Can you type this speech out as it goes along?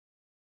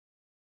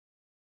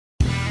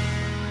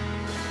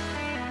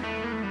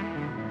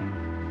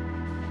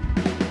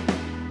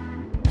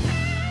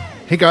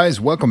Hey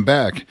guys, welcome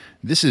back.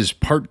 This is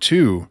part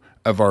 2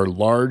 of our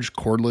large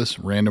cordless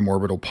random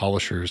orbital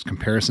polishers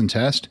comparison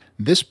test.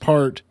 This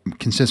part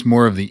consists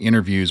more of the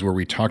interviews where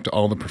we talk to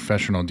all the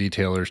professional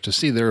detailers to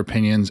see their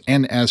opinions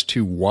and as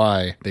to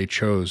why they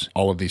chose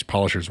all of these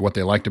polishers, what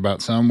they liked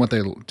about some, what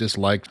they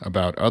disliked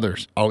about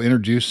others. I'll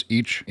introduce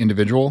each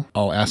individual.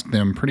 I'll ask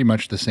them pretty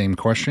much the same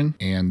question,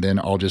 and then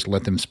I'll just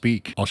let them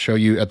speak. I'll show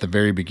you at the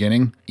very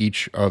beginning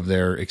each of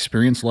their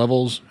experience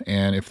levels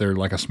and if they're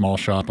like a small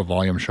shop, a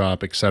volume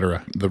shop,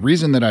 etc. The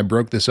reason that I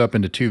broke this up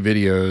into 2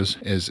 videos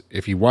is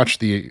if you watched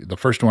the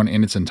first one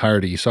in its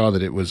entirety, you saw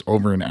that it was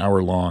over an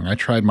hour long. I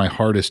tried my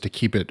hardest to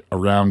keep it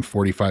around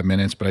 45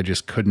 minutes, but I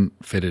just couldn't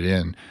fit it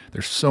in.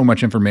 There's so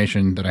much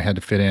information that I had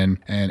to fit in.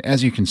 And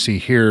as you can see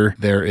here,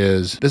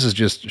 this is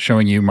just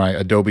showing you my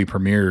Adobe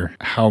Premiere,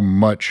 how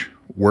much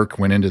work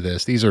went into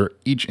this. These are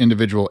each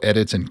individual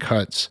edits and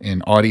cuts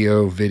in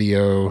audio,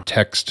 video,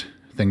 text,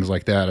 things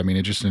like that. I mean,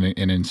 it's just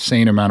an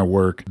insane amount of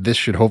work. This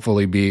should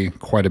hopefully be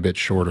quite a bit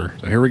shorter.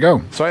 So here we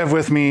go. So I have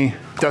with me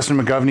Dustin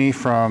McGovney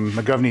from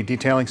McGovney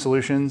Detailing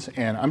Solutions,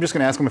 and I'm just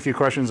going to ask him a few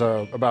questions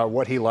about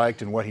what he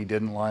liked and what he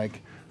didn't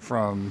like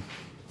from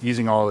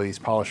using all of these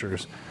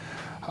polishers.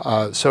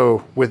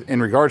 So in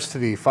regards to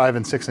the 5-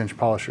 and 6-inch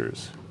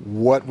polishers,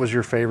 what was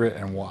your favorite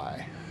and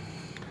why?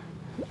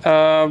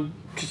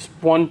 Just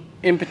one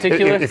in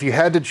particular? If you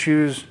had to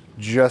choose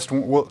just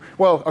well,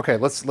 okay,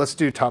 let's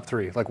do top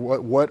 3. Like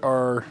what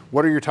are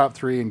your top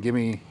 3, and give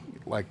me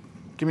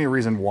a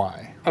reason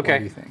why. Okay. What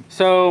do you think?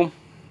 So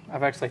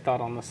I've actually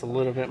thought on this a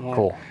little bit more.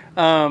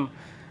 Cool.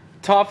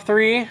 Top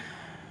 3,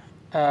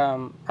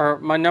 or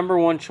my number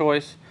 1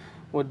 choice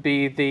would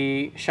be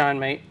the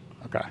ShineMate.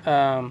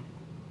 Okay.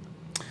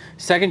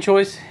 Second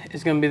choice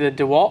is going to be the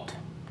DeWalt.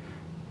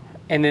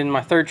 And then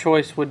my third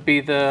choice would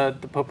be the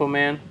Popo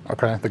Man.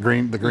 Okay, the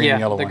green and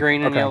yellow one. Yeah, the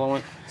green and yellow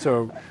one.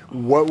 So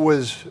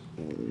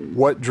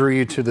what drew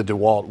you to the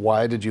DeWalt?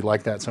 Why did you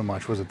like that so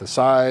much? Was it the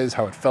size,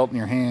 how it felt in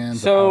your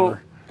hands? So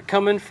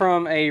coming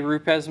from a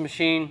Rupes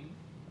machine,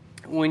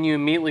 when you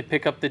immediately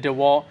pick up the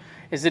DeWalt,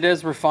 is it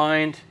as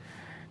refined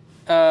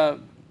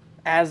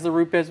as the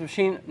Rupes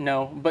machine?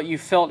 No, but you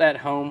felt at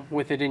home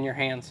with it in your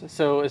hands.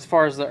 So as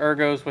far as the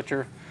ergos, which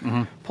are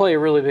play a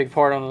really big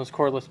part on those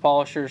cordless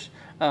polishers,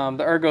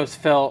 the ergos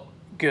felt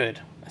good,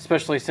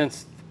 especially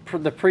since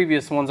the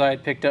previous ones I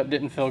had picked up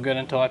didn't feel good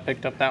until I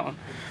picked up that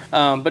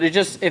one. But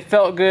it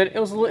felt good.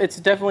 It's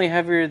definitely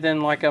heavier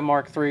than like a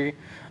Mark III,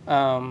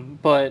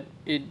 but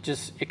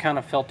it kind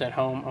of felt at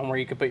home on where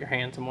you could put your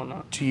hands and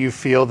whatnot. Do you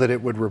feel that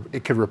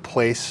it could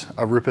replace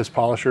a Rupes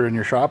polisher in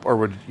your shop, or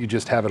would you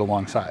just have it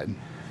alongside?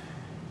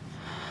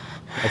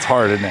 It's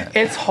hard, isn't it?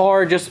 It's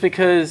hard just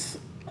because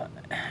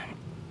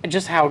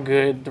just how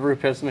good the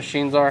Rupes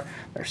machines are.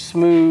 They're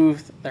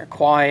smooth, they're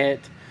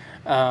quiet.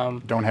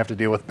 Don't have to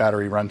deal with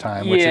battery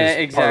runtime, which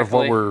is part of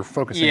what we're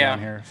focusing on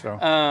here.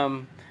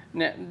 So,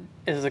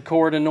 is the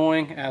cord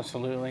annoying?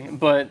 Absolutely.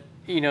 But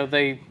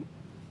to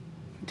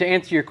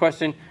answer your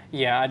question,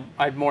 yeah,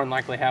 I'd more than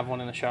likely have one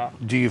in the shop.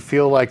 Do you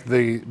feel like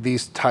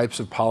these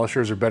types of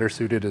polishers are better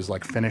suited as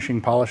like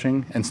finishing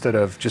polishing instead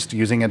of just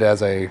using it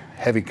as a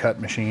heavy cut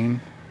machine?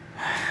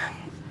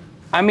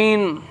 I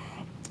mean,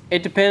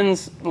 it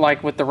depends,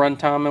 like with the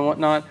runtime and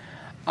whatnot.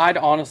 I'd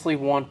honestly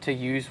want to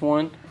use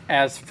one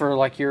as for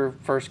like your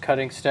first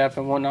cutting step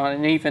and whatnot,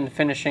 and even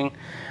finishing.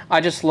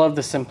 I just love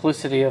the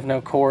simplicity of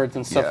no cords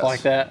and stuff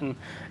like that. And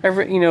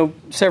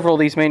several of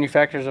these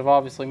manufacturers have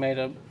obviously made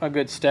a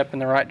good step in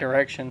the right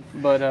direction.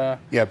 But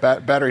yeah,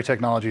 battery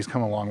technology's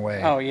come a long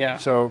way. Oh yeah.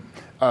 So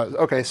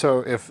okay, so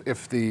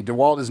if the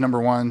DeWalt is number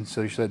 1,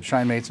 so you said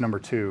ShineMate's number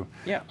 2.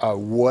 Yeah.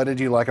 What did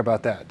you like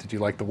about that? Did you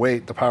like the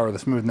weight, the power, the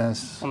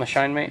smoothness? On the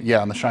ShineMate?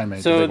 Yeah, on the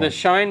ShineMate. So the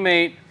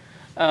ShineMate,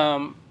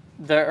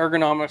 the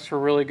ergonomics were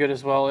really good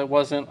as well. It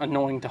wasn't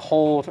annoying to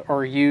hold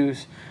or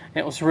use.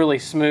 It was really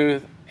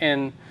smooth,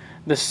 and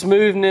the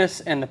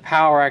smoothness and the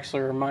power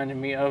actually reminded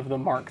me of the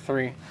Mark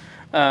III.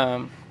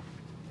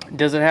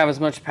 Does it have as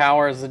much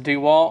power as the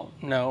DeWalt?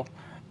 No,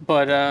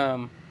 but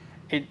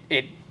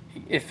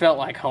it felt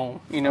like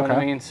home. You know what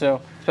I mean?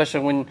 So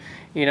especially when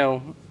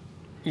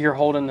you're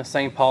holding the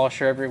same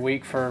polisher every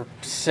week for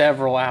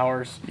several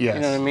hours. Yes.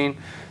 You know what I mean?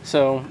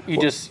 So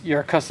you're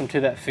accustomed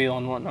to that feel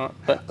and whatnot.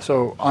 But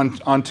so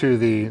onto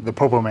the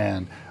Popo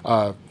Man.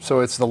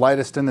 So it's the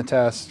lightest in the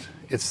test.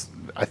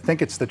 I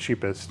think it's the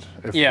cheapest.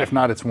 If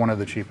not, it's one of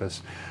the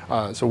cheapest.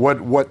 So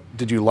what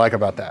did you like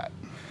about that?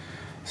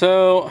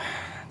 So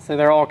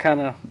they're all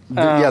kind of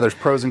yeah. There's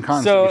pros and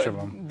cons to each of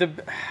them.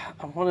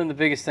 One of the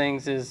biggest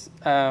things is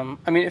I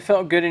mean, it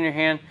felt good in your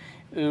hand.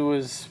 It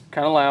was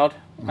kind of loud.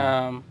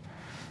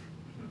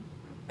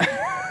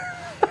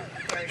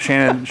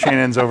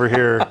 Shannon's over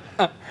here.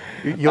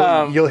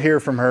 You'll hear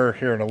from her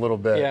here in a little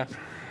bit. Yeah,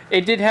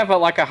 it did have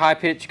like a high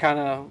pitch kind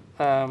of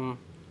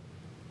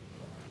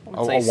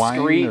a whine,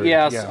 scream.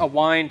 A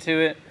whine to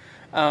it.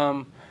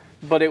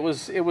 But it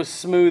was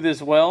smooth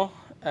as well.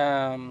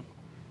 And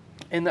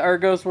the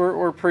ergos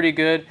were pretty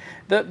good.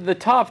 The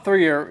top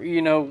 3 are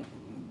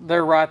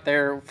they're right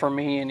there for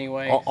me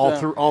anyway.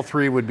 All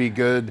three would be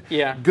good.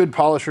 Yeah. Good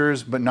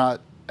polishers, but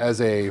not as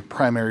a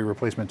primary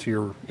replacement to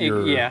your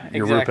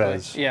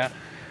Rupes. Yeah.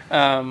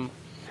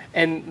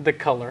 And the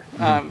color.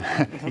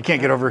 You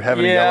can't get over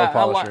having a yellow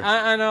polisher.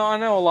 I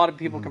know a lot of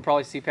people can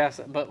probably see past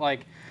it, but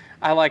like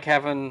I like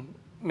having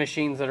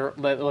machines that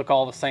look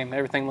all the same.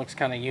 Everything looks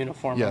kind of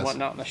uniform and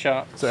whatnot in the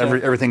shop. So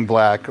everything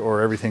black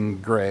or everything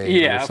gray.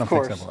 Yeah, or something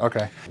of course. Simple.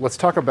 Okay, let's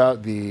talk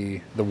about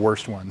the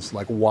worst ones,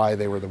 like why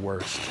they were the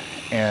worst.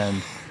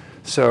 And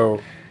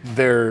so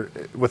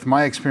with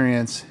my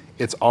experience,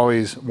 it's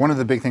always, one of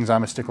the big things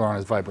I'm a stickler on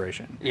is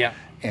vibration. Yeah.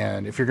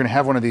 And if you're going to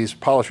have one of these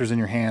polishers in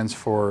your hands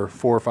for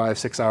 4, 5,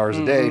 6 hours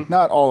a day,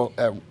 not all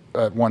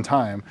at one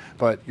time,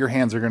 but your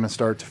hands are going to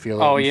start to feel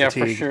fatigue.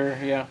 For sure,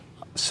 yeah.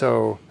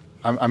 So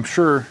I'm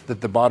sure that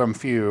the bottom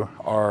few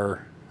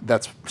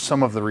that's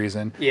some of the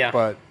reason. Yeah.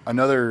 But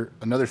another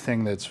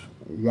thing that's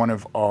one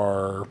of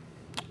our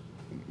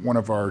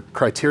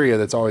criteria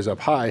that's always up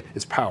high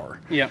is power.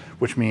 Yeah.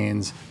 Which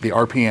means the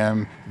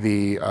RPM,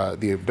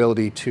 the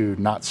ability to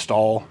not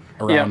stall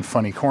around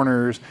funny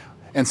corners,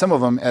 and some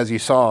of them, as you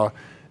saw,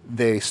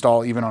 they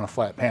stall even on a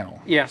flat panel.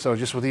 Yeah. So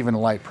just with even a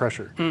light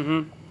pressure.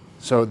 Mm-hmm.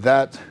 So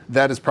that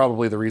is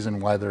probably the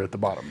reason why they're at the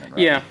bottom then, right?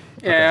 Yeah.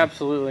 Okay. Yeah,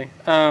 absolutely.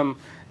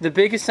 The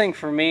biggest thing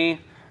for me,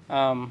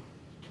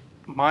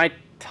 my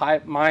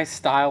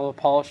style of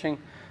polishing,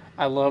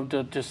 I love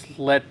to just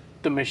let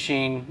the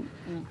machine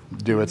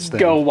do its thing.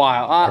 Go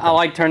wild. I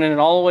like turning it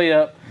all the way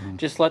up,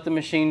 just let the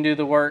machine do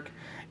the work,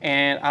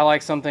 and I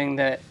like something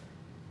that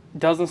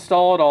doesn't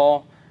stall at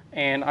all,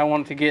 and I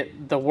want to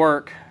get the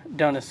work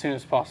done as soon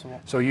as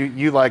possible. So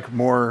you like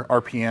more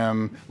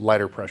RPM,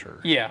 lighter pressure.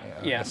 Yeah.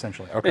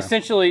 Essentially. Okay.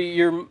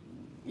 Essentially,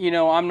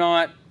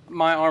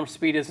 my arm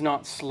speed is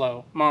not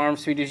slow. My arm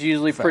speed is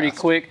usually fast. Pretty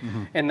quick,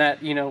 and that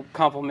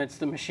complements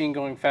the machine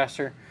going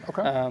faster.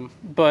 Okay.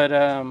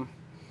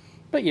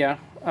 But yeah,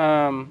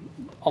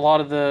 a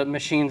lot of the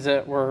machines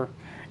that were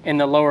in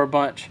the lower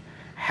bunch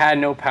had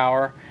no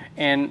power,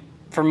 and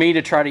for me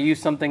to try to use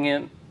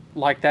something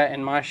like that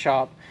in my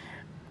shop,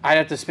 I'd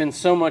have to spend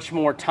so much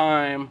more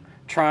time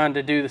trying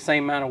to do the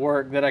same amount of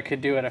work that I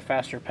could do at a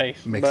faster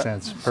pace. Makes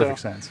sense. Perfect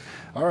sense.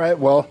 All right.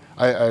 Well,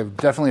 I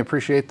definitely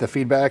appreciate the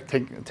feedback,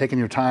 taking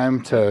your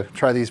time to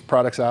try these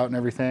products out and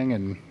everything,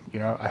 and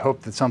I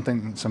hope that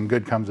some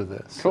good comes of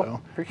this. Cool.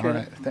 So, appreciate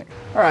it.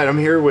 All right. I'm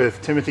here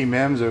with Timothy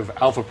Mims of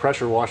Alpha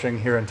Pressure Washing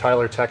here in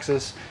Tyler,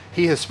 Texas.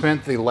 He has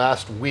spent the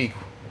last week,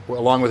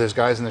 along with his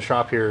guys in the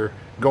shop here,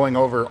 going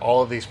over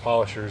all of these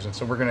polishers, and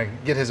so we're going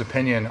to get his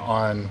opinion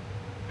on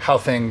how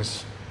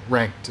things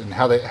ranked and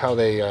how they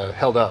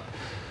held up.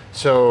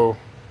 So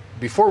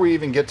before we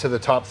even get to the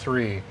top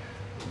 3,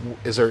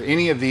 is there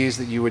any of these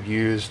that you would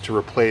use to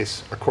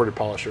replace a corded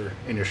polisher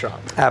in your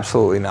shop?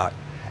 Absolutely not.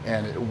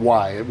 And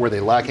why? Were they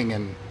lacking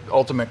in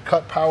ultimate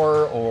cut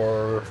power,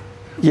 or?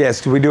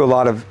 Yes, we do a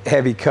lot of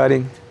heavy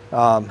cutting.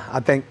 I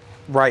think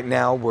right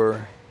now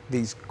where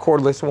these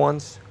cordless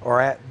ones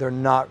are at, they're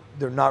not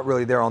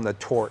really there on the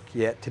torque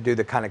yet to do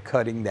the kind of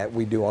cutting that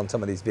we do on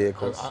some of these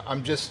vehicles.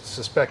 I'm just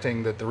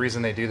suspecting that the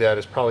reason they do that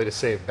is probably to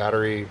save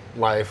battery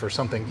life or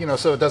something,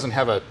 so it doesn't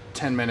have a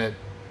 10-minute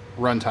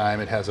run time,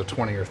 it has a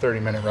 20 or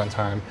 30-minute run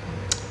time.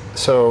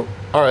 So,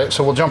 all right,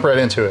 so we'll jump right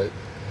into it.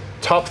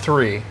 Top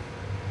 3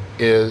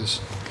 is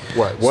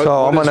what?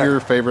 What is your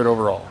favorite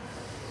overall?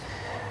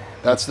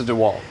 That's the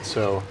DeWalt.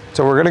 So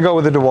we're gonna go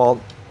with the DeWalt,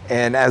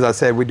 and as I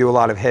said, we do a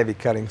lot of heavy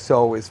cutting.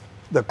 So it's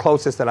the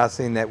closest that I've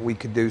seen that we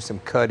could do some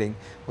cutting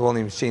with one of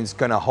the machines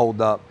gonna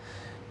hold up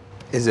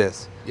is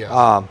this.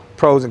 Yeah.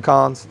 Pros and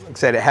cons. Like I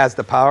said, it has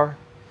the power.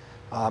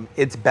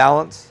 It's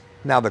balanced.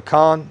 Now the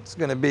con is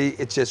gonna be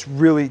it's just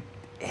really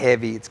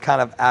heavy. It's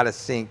kind of out of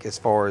sync as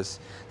far as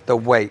the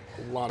weight.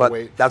 A lot of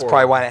weight. That's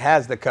probably why it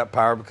has the cut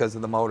power, because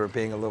of the motor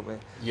being a little bit.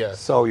 Yes.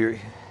 So you're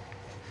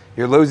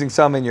losing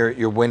some and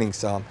you're winning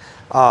some.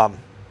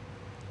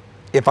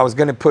 If I was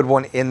going to put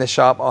one in the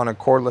shop on a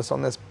cordless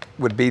on this,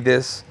 would be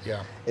this.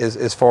 Yeah.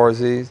 As far as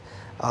these,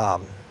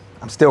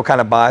 I'm still kind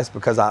of biased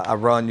because I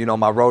run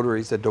my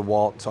rotaries at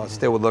DeWalt, so I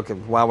still would look at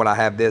why would I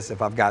have this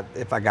if I got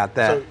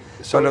that.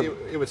 So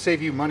it would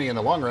save you money in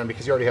the long run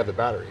because you already have the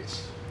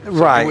batteries. So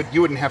right.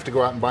 You wouldn't have to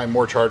go out and buy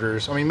more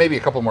chargers. I mean, maybe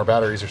a couple more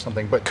batteries or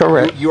something, but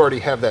correct. You already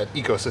have that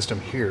ecosystem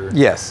here.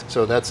 Yes.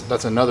 So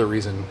that's another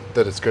reason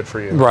that it's good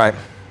for you. Right.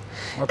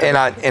 Okay. And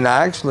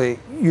I actually,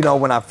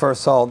 when I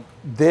first saw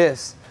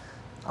this,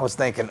 I was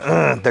thinking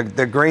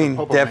the green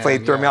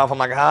definitely threw me off. I'm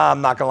like,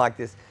 I'm not gonna like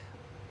this,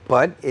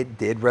 but it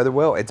did rather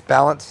well. It's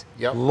balanced,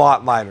 a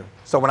lot lighter.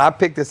 So when I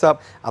picked this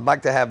up, I'd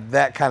like to have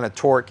that kind of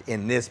torque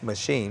in this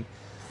machine.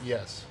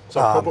 Yes.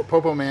 So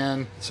Popo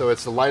Man, so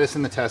it's the lightest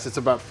in the test. It's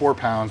about 4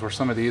 pounds, where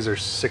some of these are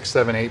 6,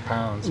 7, 8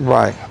 pounds.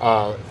 Right.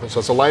 So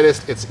it's the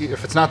lightest.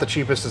 If it's not the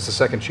cheapest, it's the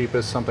second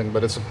cheapest, something,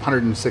 but it's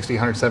 160,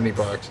 170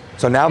 bucks.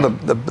 So now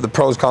the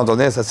pros cons on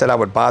this, I said I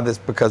would buy this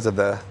because of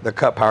the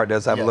cut power. It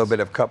does have a little bit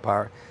of cut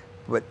power,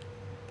 but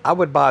I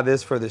would buy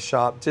this for the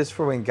shop just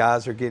for when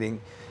guys are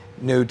getting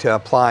new to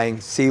applying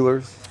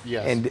sealers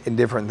and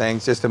different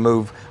things, just to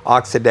move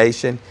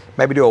oxidation.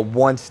 Maybe do a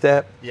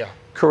one-step. Yeah.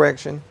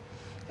 correction.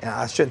 And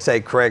I shouldn't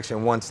say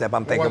correction, one step.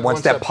 I'm thinking one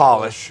step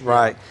polish,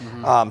 right?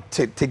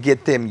 To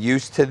get them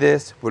used to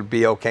this would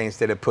be okay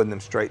instead of putting them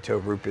straight to a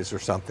Rupes or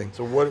something.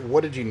 So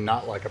what did you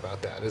not like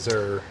about that?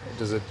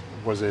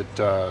 Was it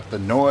the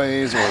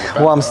noise or the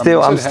well, I'm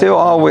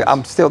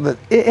still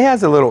it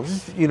has a little,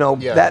 you know,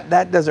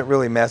 that doesn't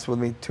really mess with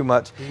me too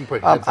much.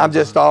 I'm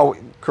just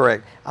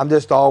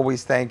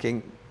always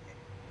thinking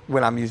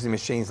when I'm using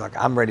machines, like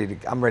I'm ready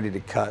to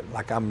cut,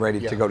 like I'm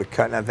ready to go to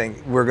cut, and I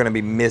think we're going to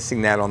be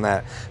missing that on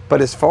that. But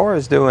as far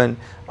as doing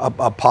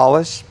a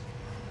polish,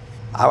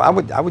 I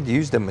would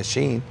use the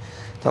machine.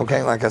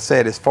 Okay, like I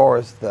said, as far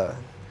as the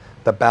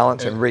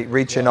balance and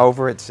reaching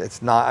over,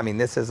 it's not. I mean,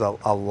 this is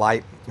a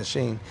light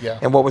machine. Yeah.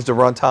 And what was the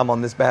run time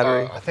on this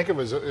battery? I think it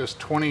was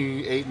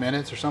 28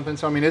 minutes or something.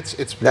 So I mean, it's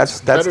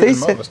that's better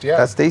decent. Than most. Yeah,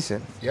 that's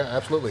decent. Yeah,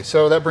 absolutely.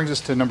 So that brings us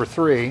to number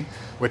 3,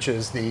 which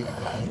is the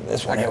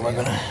this one here we're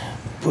gonna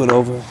put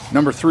over.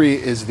 Number 3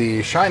 is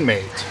the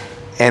ShineMate.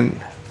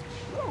 And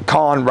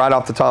con right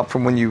off the top,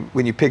 from when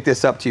you pick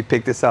this up to you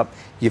pick this up,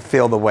 you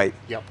feel the weight.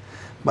 Yep.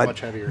 But much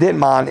heavier. Didn't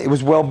mind. It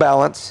was well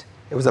balanced.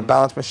 It was a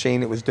balanced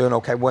machine. It was doing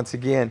okay. Once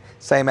again,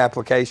 same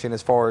application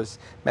as far as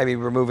maybe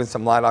removing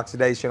some light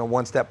oxidation, a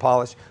one-step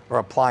polish, or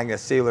applying a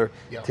sealer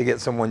to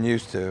get someone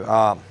used to.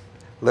 A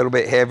little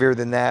bit heavier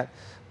than that,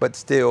 but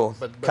still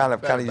kind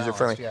of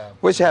user-friendly. Yeah.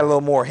 Wish it had a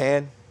little more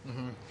hand.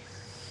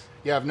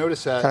 Yeah, I've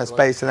noticed that. Kind of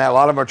space in that. A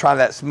lot of them are trying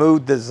that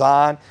smooth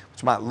design,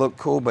 which might look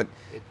cool, but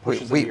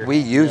we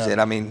use it.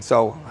 I mean,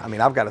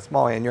 I've got a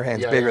small hand. Your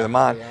hand's bigger than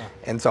mine,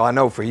 and so I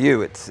know for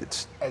you,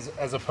 it's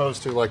as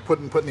opposed to like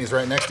putting these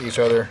right next to each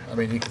other. I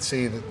mean, you can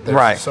see that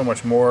there's so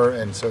much more,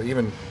 and so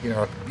even you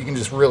can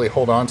just really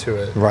hold on to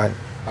it. Right.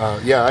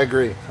 Yeah, I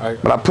agree.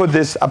 But I put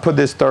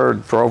this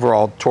third for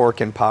overall torque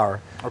and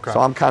power. Okay.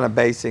 So I'm kind of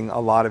basing a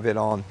lot of it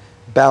on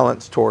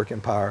balance, torque,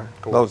 and power.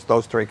 Cool.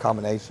 Those 3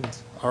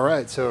 combinations. All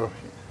right. So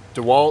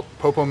DeWalt,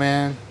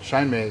 PopoMan,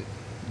 ShineMate.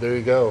 There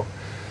you go.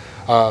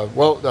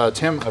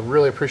 Tim, I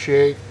really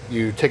appreciate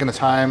you taking the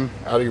time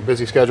out of your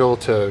busy schedule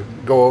to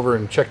go over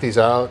and check these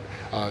out.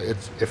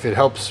 If it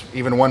helps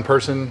even one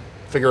person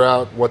figure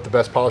out what the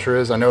best polisher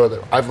is, I know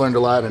that I've learned a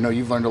lot. I know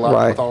you've learned a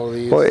lot with all of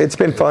these. Well, it's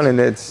been fun, and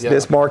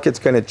this market's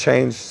going to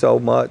change so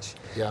much.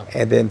 Yeah.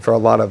 And then for a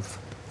lot of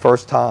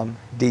first-time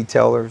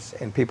detailers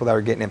and people that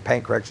are getting in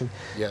paint correction,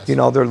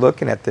 they're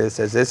looking at this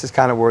as this is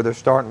kind of where they're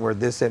starting, where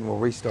this isn't where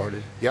we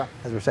started. Yeah.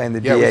 As we're saying, the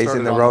DAs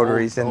and the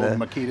rotaries and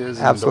the Makitas.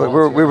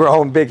 Absolutely. And we were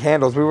holding big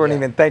handles. We weren't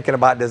even thinking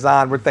about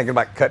design. We're thinking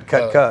about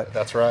cut.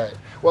 That's right.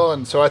 Well,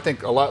 and so I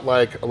think a lot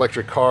like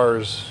electric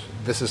cars,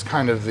 this is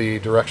kind of the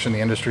direction the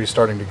industry is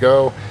starting to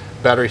go.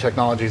 Battery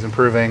technology is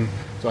improving.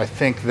 So I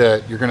think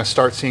that you're going to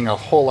start seeing a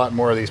whole lot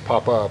more of these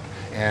pop up.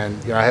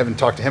 And I haven't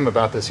talked to him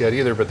about this yet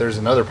either, but there's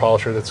another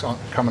polisher that's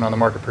coming on the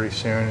market pretty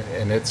soon,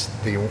 and it's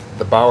the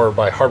Bauer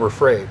by Harbor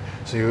Freight.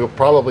 So you'll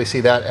probably see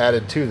that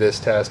added to this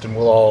test, and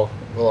we'll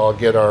all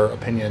get our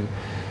opinion,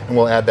 and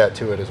we'll add that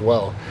to it as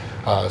well.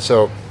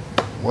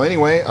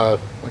 Anyway,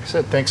 like I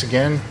said, thanks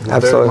again.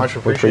 Absolutely. Very much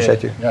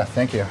appreciate you. Yeah,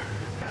 thank you.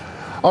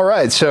 All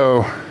right,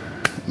 so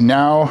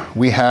now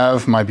we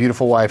have my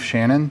beautiful wife,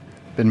 Shannon.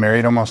 Been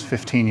married almost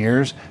 15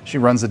 years. She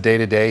runs the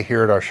day-to-day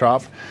here at our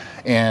shop.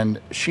 And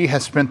she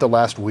has spent the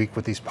last week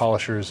with these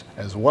polishers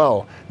as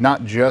well.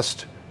 Not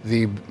just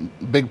the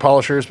big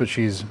polishers, but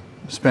she's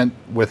spent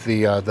with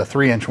the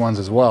 3-inch ones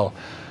as well.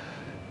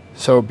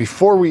 So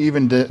before we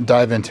even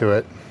dive into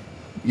it,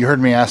 you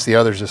heard me ask the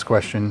others this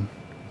question.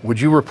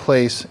 Would you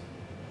replace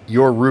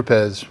your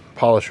Rupes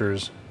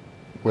polishers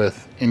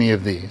with any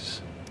of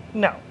these?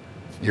 No.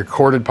 Your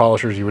corded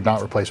polishers you would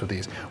not replace with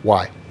these.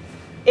 Why?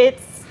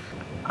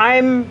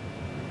 I'm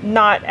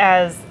not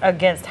as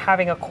against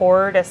having a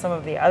cord as some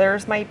of the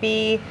others might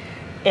be.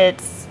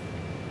 It's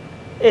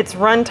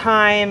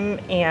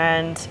runtime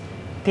and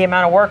the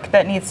amount of work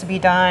that needs to be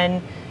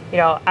done.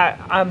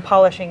 I'm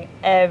polishing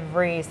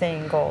every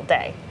single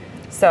day.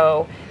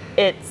 So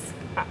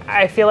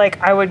I feel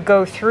like I would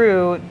go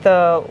through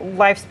the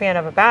lifespan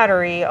of a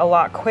battery a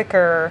lot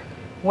quicker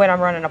when I'm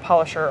running a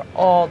polisher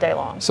all day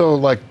long. So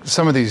like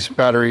some of these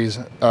batteries,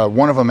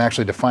 one of them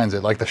actually defines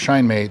it. Like the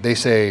ShineMate, they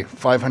say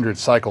 500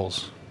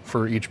 cycles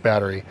for each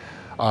battery.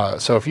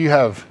 So if you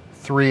have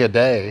 3 a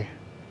day,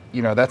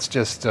 that's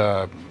just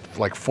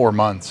like 4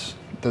 months.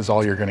 That's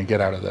all you're going to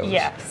get out of those.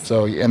 Yes.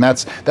 So, and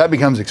that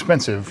becomes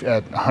expensive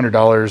at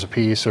 $100 a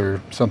piece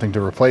or something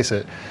to replace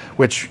it,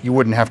 which you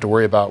wouldn't have to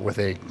worry about with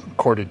a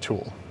corded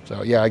tool.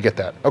 So yeah, I get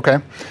that. Okay.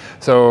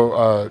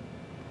 So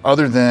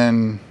other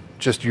than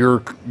just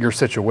your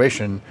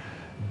situation,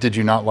 did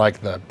you not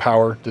like the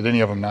power? Did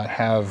any of them not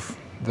have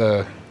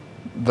the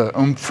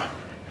oomph?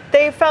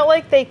 They felt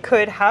like they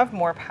could have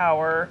more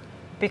power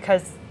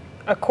because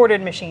a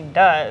corded machine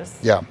does.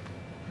 Yeah.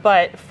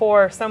 But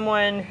for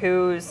someone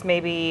who's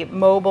maybe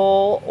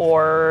mobile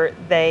or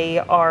they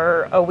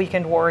are a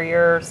weekend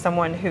warrior,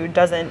 someone who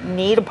doesn't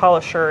need a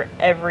polisher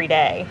every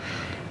day,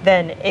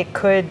 then it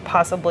could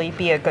possibly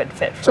be a good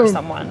fit for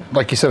someone.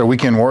 Like you said, a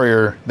weekend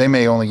warrior, they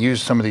may only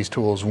use some of these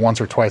tools once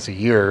or twice a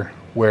year,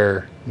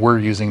 where we're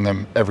using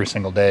them every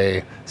single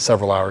day,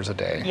 several hours a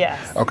day.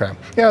 Yes. Okay.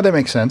 Yeah, that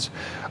makes sense.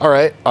 All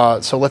right.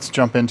 So let's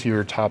jump into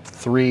your top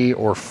 3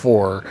 or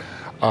 4.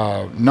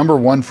 Number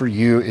 1 for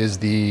you is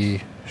the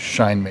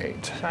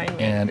ShineMate.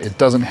 And it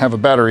doesn't have a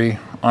battery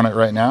on it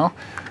right now,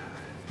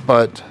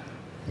 but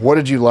what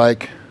did you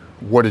like?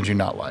 What did you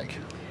not like?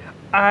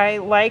 I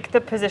like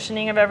the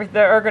positioning of everything, the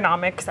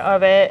ergonomics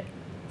of it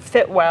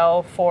fit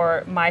well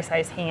for my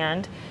size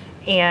hand,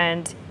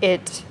 and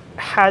it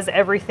has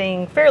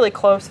everything fairly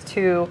close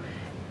to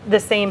the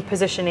same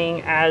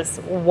positioning as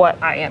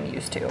what I am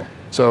used to.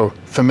 So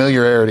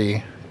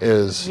familiarity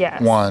is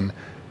one.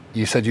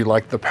 You said you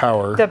liked the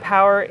power. The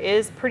power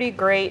is pretty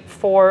great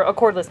for a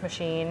cordless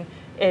machine.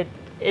 It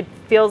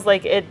feels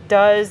like it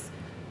does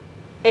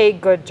a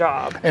good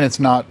job. And it's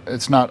not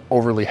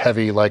overly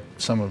heavy like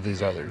some of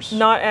these others.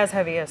 Not as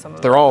heavy as some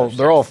of they're all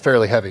they're all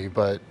fairly heavy,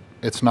 but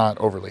it's not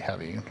overly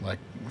heavy like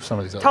some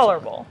of these others.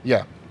 Tolerable.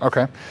 Yeah.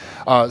 Okay.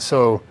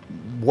 So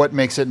what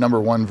makes it number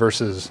 1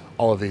 versus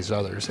all of these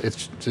others?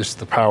 It's just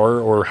the power,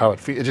 or how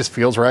it just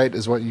feels right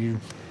is what you...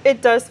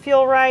 It does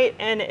feel right,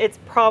 and it's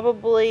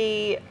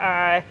probably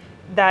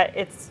that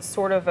it's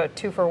sort of a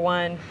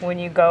 2-for-1 when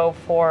you go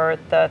for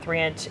the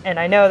 3-inch. And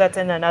I know that's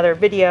in another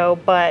video,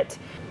 but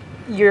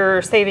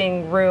you're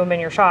saving room in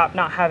your shop,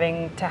 not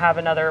having to have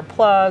another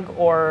plug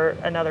or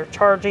another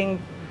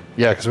charging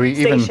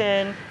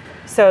station.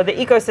 So the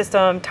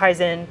ecosystem ties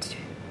in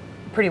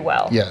pretty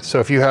well. Yeah. So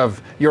if you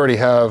already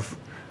have,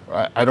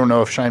 I don't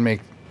know if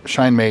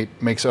ShineMate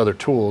makes other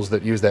tools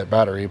that use that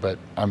battery, but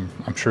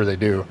I'm sure they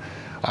do.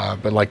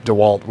 But like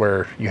DeWalt,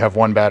 where you have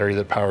one battery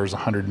that powers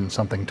 100 and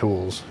something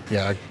tools.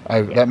 Yeah,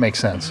 that makes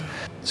sense.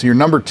 So your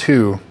number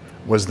 2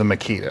 was the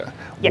Makita.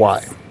 Yes.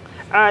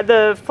 Why?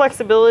 The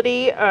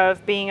flexibility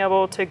of being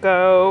able to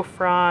go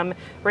from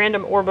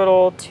random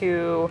orbital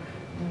to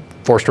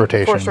forced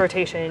rotation. Forced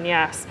rotation,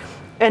 yes.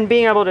 And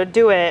being able to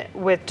do it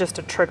with just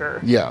a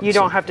trigger. Yeah. You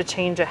don't have to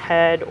change a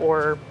head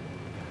or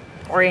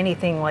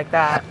anything like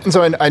that. And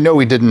so I know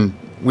we didn't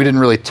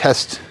really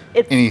test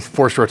any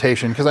forced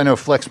rotation, because I know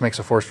Flex makes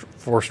a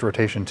forced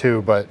rotation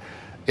too, but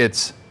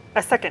it's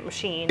a second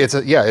machine.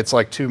 It's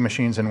like 2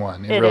 machines in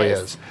one. It really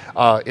is.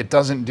 It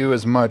doesn't do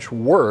as much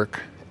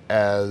work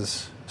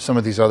as some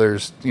of these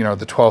others,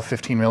 the 12,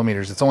 15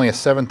 millimeters. It's only a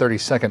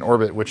 7/32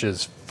 orbit, which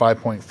is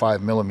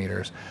 5.5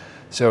 millimeters.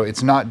 So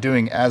it's not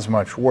doing as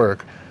much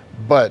work,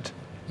 but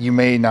you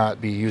may not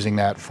be using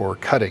that for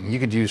cutting. You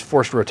could use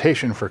forced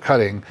rotation for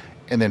cutting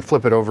and then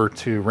flip it over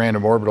to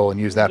random orbital and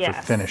use that for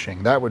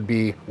finishing. That would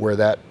be where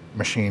that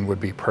machine would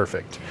be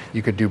perfect.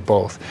 You could do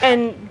both.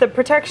 And the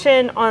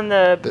protection on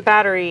the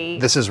battery.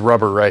 This is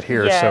rubber right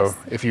here, so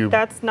if you...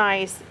 That's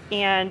nice.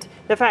 And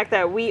the fact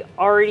that we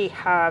already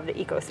have the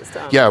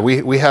ecosystem. Yeah,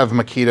 we have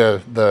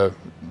Makita,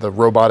 the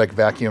robotic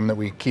vacuum that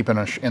we keep in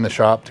the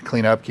shop to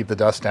clean up, keep the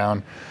dust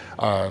down.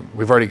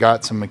 We've already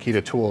got some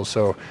Makita tools,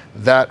 so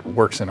that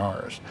works in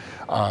ours.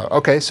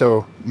 Okay,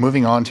 so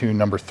moving on to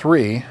number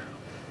 3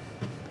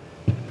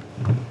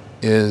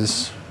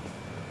 is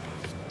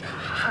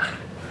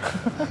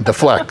the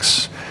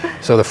Flex.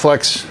 So the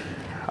Flex...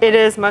 It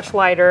is much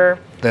lighter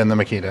than the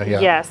Makita, yeah.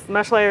 Yes,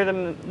 much lighter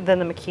than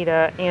the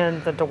Makita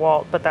and the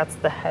DeWalt, but that's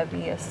the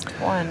heaviest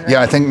one, right?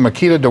 Yeah, I think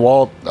Makita,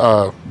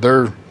 DeWalt,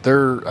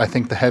 they're I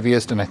think the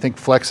heaviest, and I think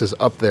Flex is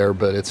up there,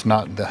 but it's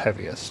not the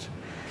heaviest.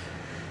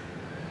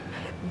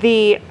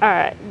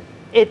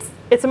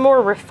 It's a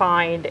more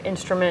refined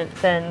instrument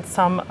than it's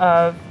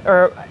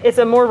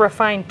a more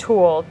refined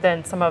tool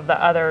than some of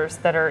the others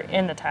that are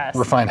in the test.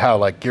 Refined how?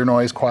 Like gear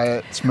noise,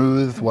 quiet,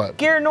 smooth, what?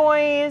 Gear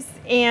noise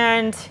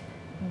and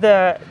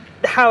the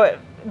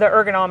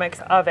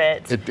ergonomics of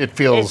it. It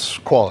feels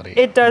quality.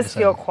 It does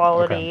feel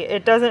quality. Okay.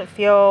 It doesn't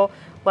feel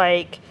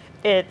like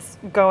it's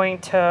going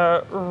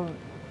to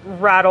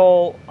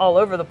rattle all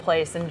over the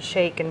place and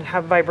shake and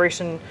have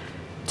vibration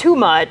too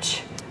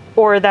much,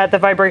 or that the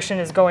vibration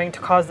is going to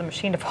cause the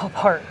machine to fall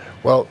apart.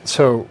 Well,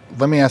 so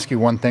let me ask you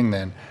one thing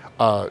then.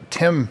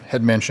 Tim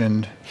had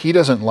mentioned he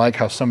doesn't like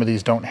how some of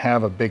these don't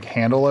have a big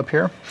handle up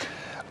here.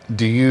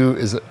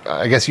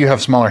 I guess you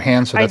have smaller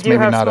hands, so that's maybe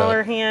not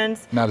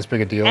as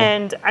big a deal.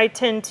 And I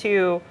tend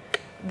to,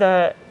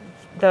 the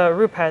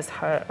Rupes,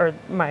 or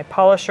my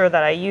polisher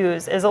that I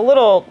use, is a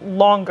little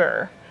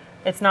longer.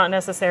 It's not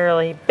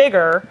necessarily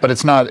bigger. But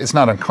it's not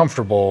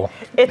uncomfortable.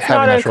 It's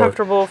not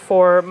uncomfortable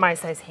for my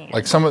size hand.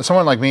 Like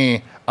someone like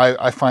me,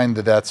 I find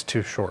that that's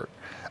too short.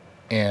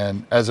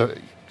 And as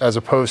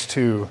opposed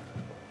to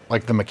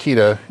like the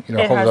Makita,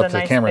 hold it up to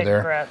the camera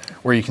there, grip,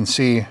 where you can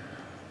see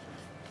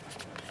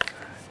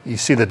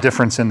the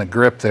difference in the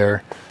grip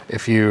there.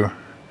 If you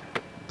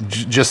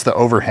just the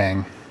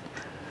overhang,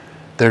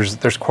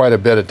 there's quite a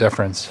bit of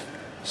difference.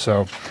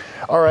 So,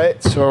 all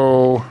right,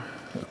 so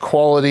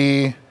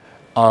quality.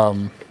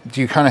 Do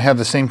you kind of have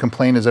the same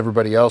complaint as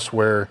everybody else,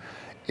 where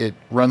it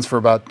runs for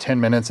about 10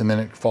 minutes and then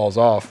it falls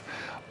off?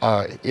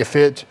 If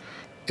it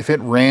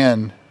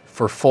ran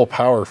for full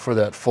power for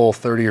that full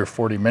 30 or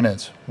 40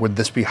 minutes, would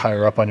this be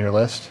higher up on your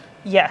list?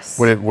 Yes.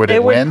 Would it win?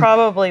 It would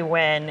probably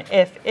win.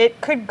 If it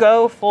could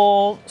go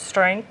full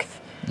strength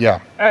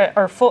Yeah.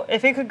 Or full,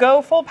 if it could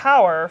go full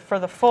power for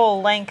the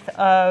full length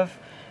of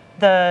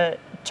the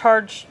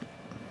charge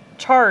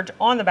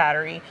on the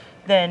battery,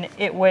 then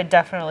it would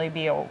definitely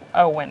be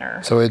a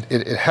winner. So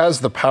it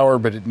has the power,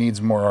 but it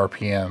needs more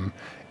RPM,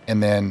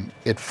 and then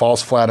it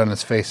falls flat on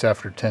its face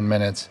after 10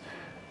 minutes.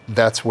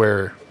 That's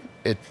where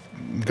it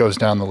goes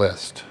down the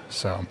list.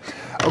 So,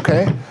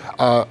 okay.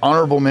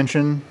 Honorable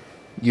mention,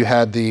 you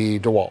had the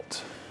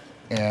DeWalt.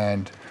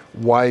 And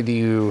why do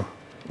you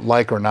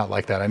like or not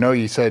like that? I know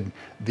you said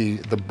the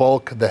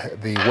bulk,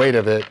 the weight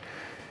of it,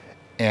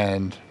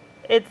 and...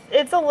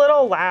 It's a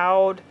little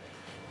loud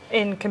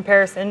in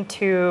comparison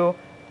to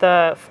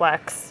the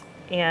Flex,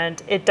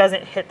 and it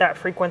doesn't hit that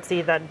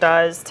frequency that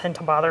does tend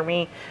to bother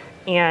me,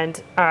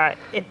 and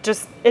it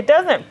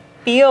doesn't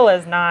feel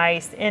as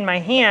nice in my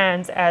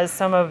hands as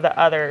some of the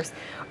others.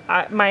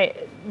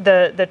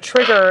 The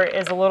trigger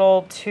is a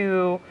little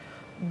too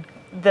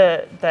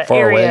the far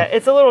area. Away.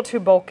 It's a little too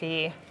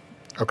bulky.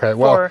 Okay,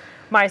 well, for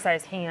my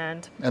size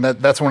hand. And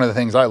that's one of the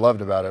things I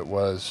loved about it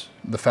was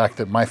the fact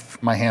that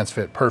my hands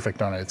fit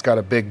perfect on it. It's got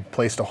a big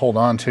place to hold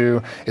on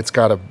to. It's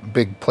got a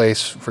big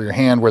place for your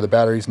hand where the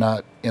battery's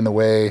not in the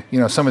way. You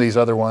know, some of these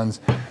other ones,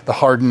 the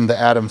Hardin, the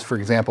Adams, for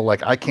example,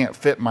 like I can't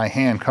fit my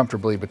hand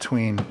comfortably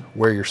between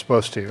where you're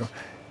supposed to.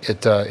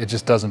 It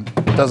just doesn't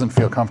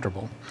feel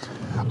comfortable.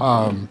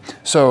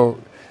 So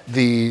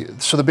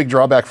the big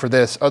drawback for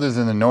this, other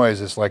than the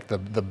noise, is like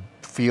the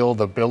feel,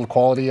 the build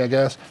quality, I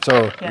guess.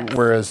 So yes.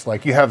 Whereas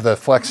like you have the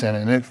Flex in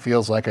and it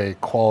feels like a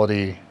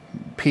quality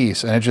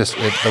piece, and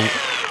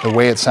the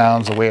way it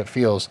sounds, the way it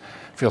feels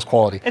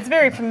quality. It's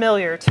very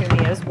familiar to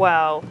me as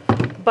well.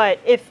 But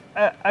if,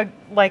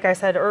 like I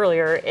said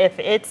earlier, if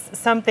it's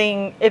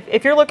something,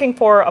 if you're looking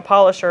for a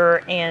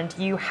polisher and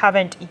you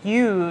haven't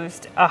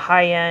used a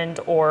high-end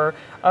or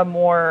a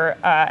more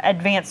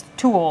advanced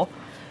tool,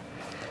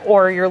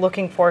 or you're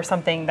looking for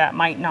something that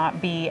might not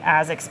be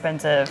as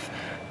expensive,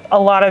 a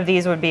lot of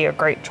these would be a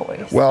great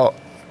choice. Well,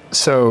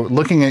 so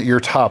looking at your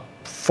top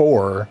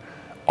 4,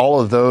 all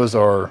of those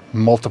are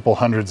multiple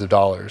hundreds of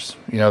dollars.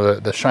 You know,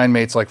 the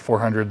ShineMate's like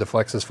 $400, the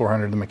Flex is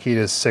 $400, the Makita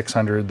is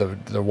 $600, the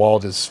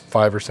DeWalt is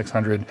 $500 or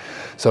 $600.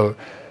 So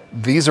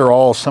these are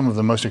all some of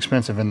the most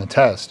expensive in the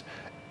test.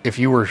 If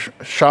you were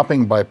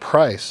shopping by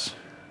price,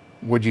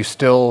 would you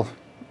still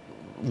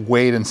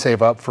wait and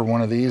save up for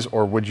one of these,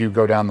 or would you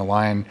go down the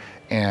line,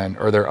 and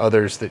are there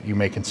others that you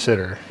may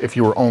consider if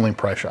you were only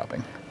price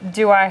shopping?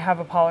 Do I have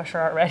a polisher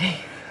already?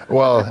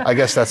 Well, I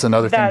guess that's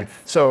another thing.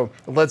 So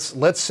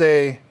let's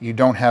say you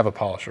don't have a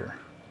polisher,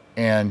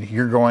 and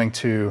you're going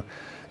to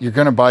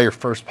buy your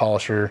first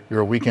polisher.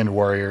 You're a weekend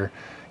warrior.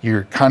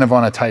 You're kind of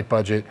on a tight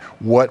budget.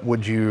 What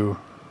would you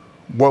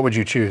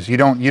choose? You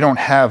don't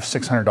have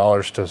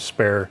 $600 to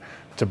spare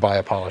to buy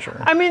a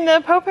polisher. I mean,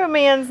 the Popo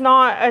Man's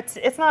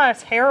it's not a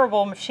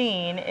terrible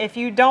machine. If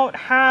you don't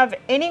have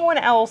anyone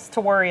else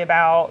to worry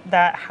about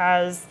that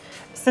has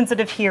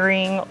sensitive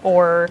hearing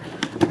or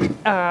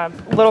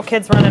little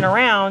kids running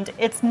around,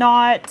 it's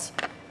not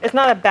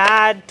a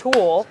bad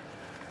tool.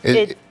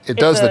 It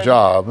does the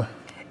job.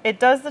 It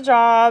does the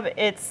job.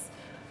 It's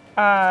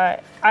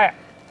I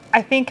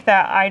think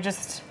that I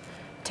just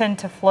tend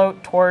to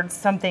float towards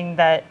something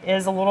that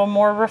is a little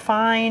more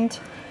refined.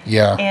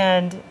 Yeah.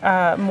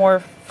 And more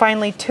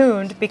finely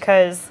tuned,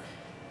 because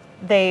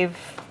they've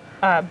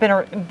been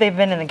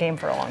in the game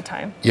for a long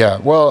time. Yeah.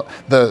 Well,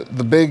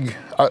 the big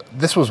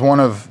this was one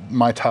of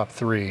my top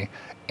 3,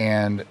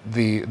 and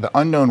the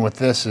unknown with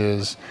this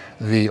is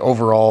the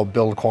overall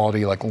build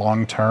quality, like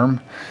long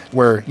term,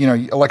 where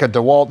like a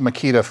DeWalt,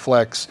 Makita,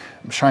 Flex,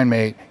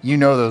 ShineMate,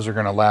 those are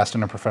going to last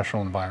in a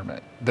professional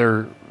environment.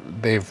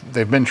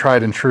 They've been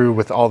tried and true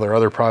with all their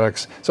other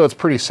products, so it's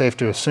pretty safe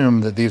to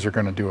assume that these are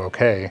going to do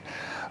okay.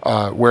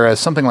 Whereas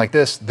something like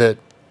this that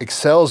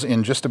excels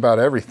in just about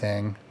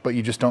everything, but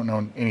you just don't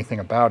know anything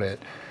about it.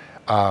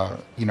 How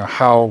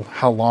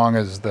long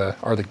are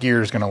the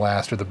gears going to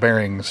last, or the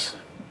bearings,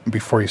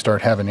 before you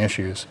start having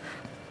issues?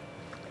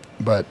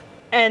 But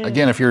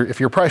again, if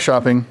you're price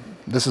shopping,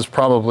 this is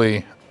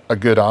probably a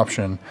good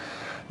option.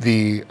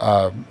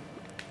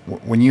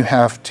 When you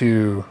have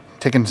to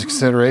take into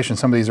consideration,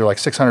 some of these are like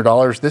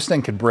 $600. This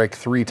thing could break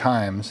 3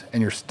 times,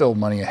 and you're still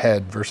money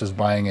ahead versus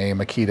buying a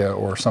Makita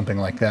or something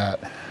like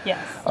that.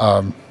 Yes.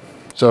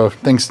 So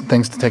things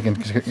to take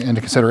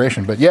into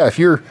consideration. But yeah, if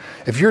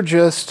you're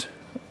just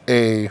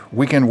a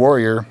weekend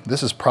warrior,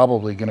 this is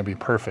probably going to be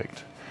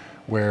perfect.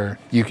 Where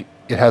it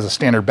has a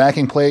standard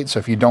backing plate, so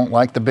if you don't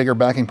like the bigger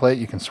backing plate,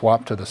 you can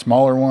swap to the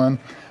smaller one.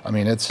 I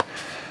mean,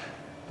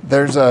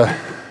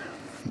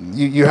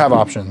 you have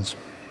options.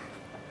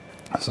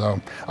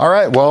 So, all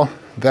right, well,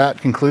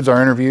 that concludes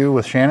our interview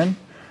with Shannon,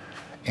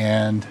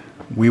 and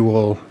we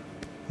will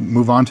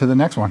move on to the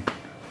next one.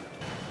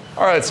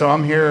 All right, so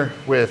I'm here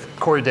with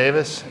Corey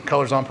Davis,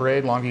 Colors on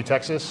Parade, Longview,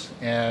 Texas,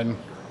 and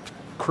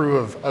crew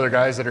of other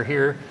guys that are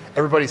here.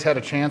 Everybody's had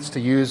a chance to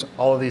use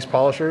all of these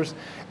polishers,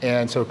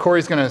 and so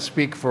Corey's going to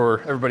speak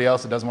for everybody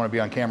else that doesn't want to be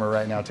on camera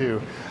right now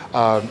too.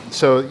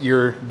 So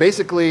you're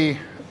basically,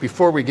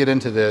 before we get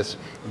into this,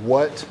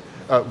 what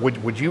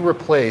would you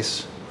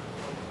replace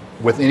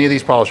with any of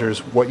these polishers,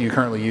 what you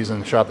currently use in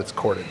the shop that's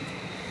corded?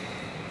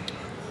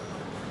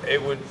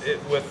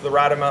 With the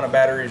right amount of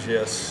batteries,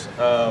 yes.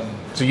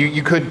 So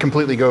you could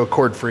completely go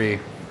cord free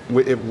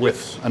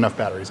with enough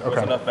batteries. Okay.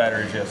 With enough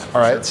batteries, yes. All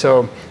right. Sure.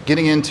 So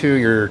getting into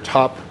your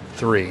top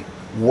 3,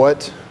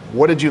 what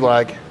did you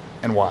like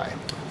and why?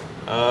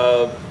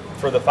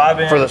 For the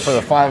 5-inch. For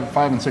the 5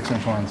 and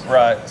 6-inch ones.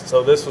 Right.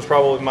 So this was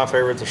probably my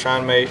favorite. It's a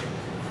ShineMate.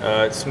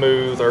 It's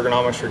smooth.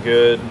 Ergonomics are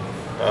good.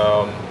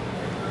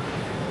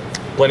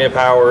 Plenty of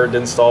power.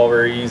 Didn't install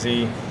very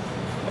easy.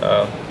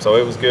 So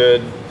it was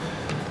good.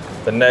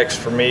 The next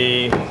for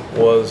me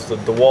was the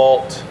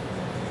DeWalt.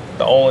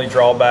 The only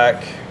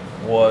drawback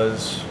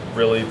was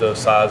really the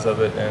size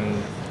of it and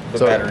the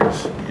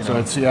batteries. So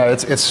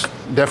it's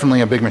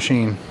definitely a big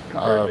machine.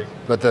 Big.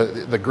 But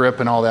the grip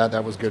and all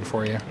that was good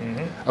for you.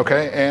 Mm-hmm.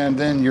 Okay, and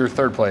then your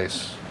third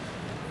place.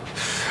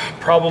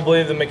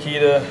 Probably the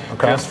Makita,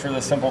 just for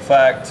the simple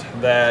fact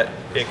that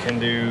it can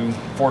do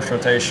force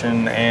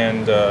rotation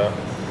and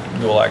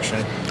dual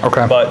action.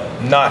 Okay.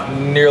 But not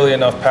nearly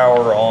enough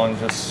power on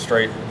just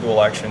straight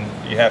dual action.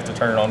 You have to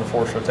turn it on to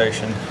force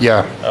rotation.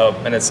 Yeah.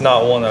 And it's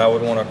not one that I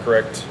would want to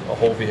correct a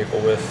whole vehicle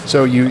with.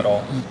 So at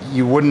all.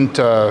 you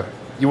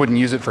wouldn't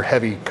use it for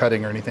heavy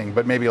cutting or anything,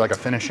 but maybe like a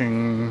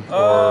finishing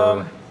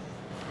or.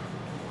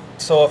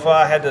 So if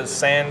I had to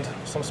sand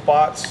some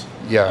spots,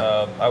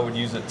 yeah, I would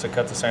use it to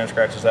cut the sand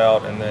scratches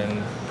out, and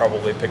then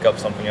probably pick up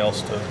something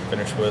else to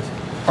finish with.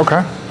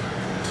 Okay.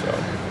 So.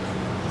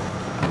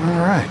 All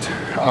right.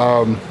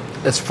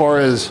 As far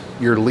as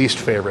your least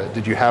favorite,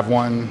 did you have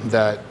one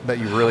that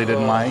you really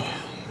didn't like?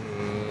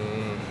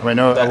 I mean,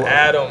 no. The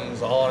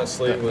Adams,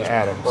 honestly, was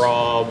Adams.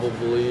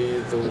 Probably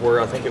the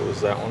word. I think it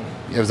was that one.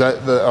 Yeah, was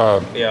that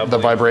the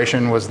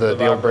vibration was the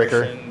deal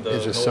breaker?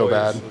 It's just so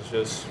bad. It was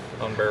just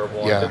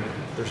unbearable. Yeah.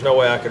 There's no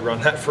way I could run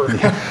that for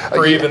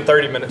even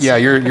 30 minutes. Yeah,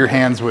 your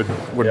hands would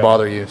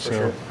bother you. So.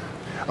 Sure.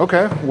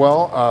 Okay,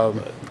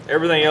 well.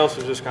 Everything else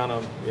was just kind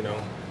of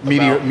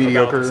mediocre.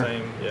 About the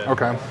same. Yeah.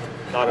 Okay.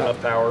 Not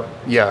enough power.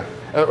 Yeah.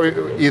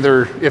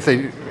 Either if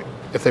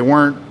they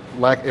weren't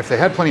if they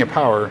had plenty of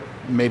power,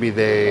 maybe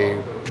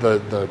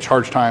the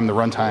charge time, the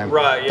run time.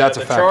 Right. Yeah. That's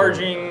the a factor.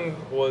 Charging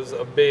was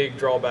a big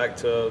drawback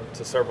to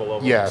several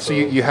levels. Yeah. So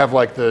you have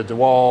like the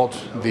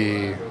DeWalt,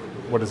 the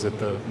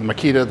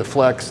Makita, the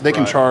Flex. They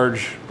can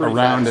charge pretty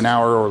around fast. An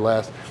hour or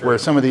less. Sure.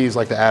 Whereas some of these,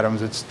 like the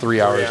Adams, it's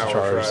 3 hours to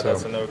charge. Right. So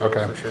That's a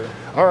no-go for sure.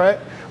 All right.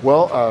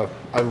 Well,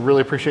 I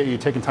really appreciate you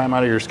taking time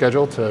out of your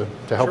schedule to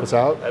help us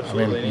out.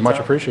 Absolutely. I mean, much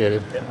anytime.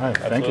 appreciated. Yeah, all right.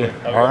 Thank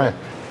absolutely. you. All right.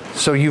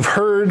 So you've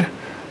heard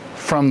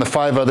from the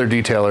 5 other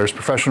detailers,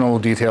 professional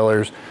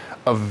detailers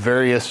of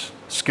various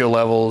skill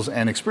levels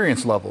and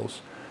experience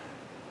levels.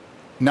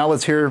 Now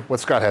let's hear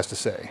what Scott has to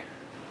say.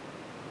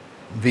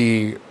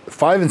 The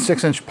 5 and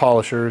 6-inch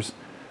polishers,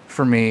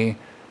 for me,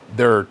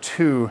 there are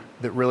 2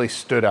 that really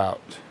stood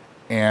out.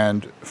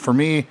 And for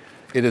me,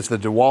 it is the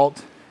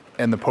DeWalt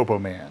and the Popo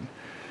Man.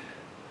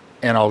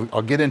 And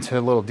I'll get into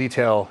a little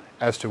detail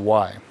as to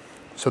why.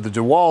 So the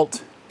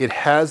DeWalt, it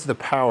has the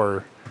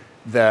power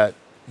that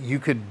you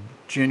could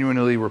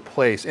genuinely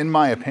replace, in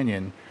my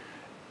opinion,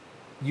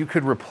 you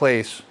could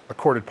replace a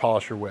corded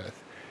polisher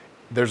with.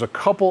 There's a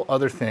couple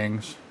other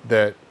things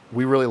that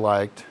we really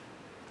liked,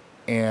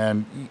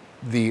 and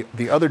the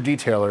other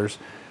detailers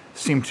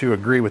seem to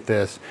agree with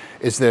this,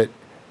 is that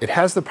it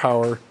has the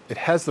power, it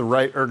has the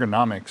right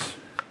ergonomics,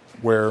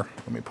 where,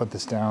 let me put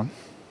this down.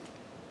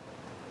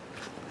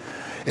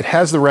 It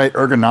has the right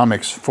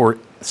ergonomics for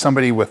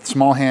somebody with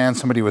small hands,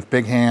 somebody with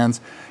big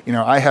hands. You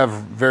know, I have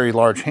very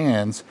large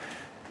hands,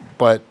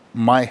 but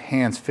my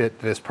hands fit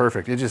this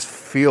perfect. It just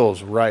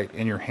feels right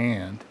in your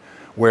hand.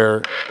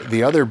 Where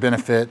the other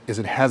benefit is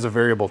it has a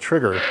variable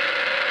trigger.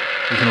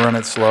 You can run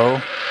it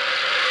slow,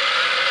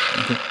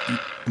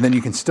 and then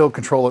you can still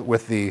control it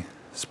with the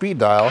speed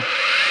dial.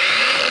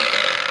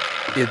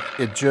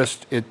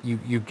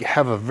 You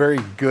have a very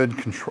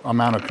good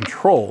amount of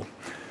control.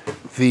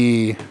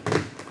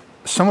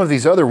 Some of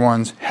these other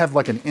ones have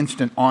like an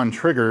instant on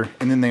trigger,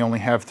 and then they only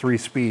have 3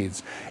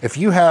 speeds. If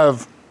you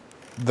have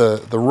the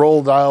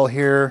roll dial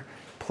here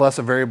plus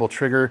a variable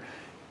trigger,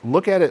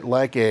 look at it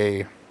like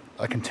a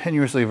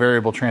continuously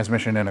variable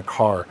transmission in a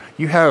car.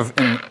 You have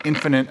an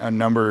infinite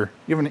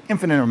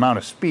amount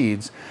of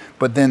speeds,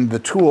 but then the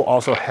tool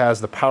also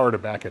has the power to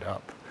back it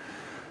up.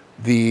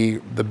 The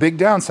big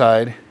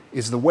downside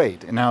is the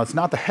weight. And now it's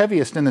not the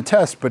heaviest in the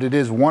test, but it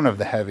is one of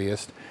the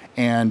heaviest.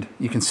 And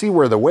you can see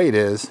where the weight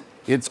is.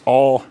 It's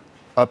all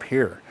up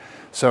here.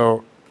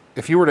 So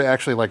if you were to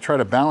actually like try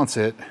to balance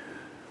it,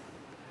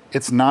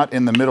 it's not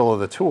in the middle of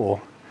the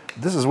tool.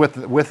 This is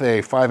with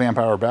a 5 amp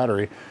hour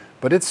battery,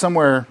 but it's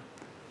somewhere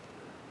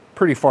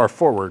pretty far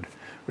forward,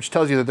 which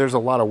tells you that there's a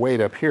lot of weight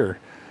up here.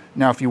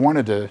 Now, if you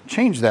wanted to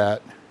change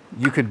that,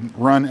 you could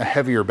run a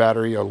heavier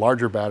battery, a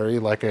larger battery,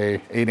 like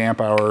a 8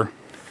 amp hour,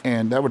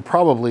 and that would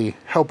probably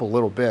help a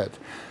little bit.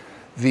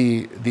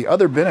 The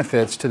other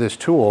benefits to this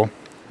tool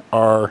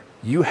are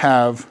you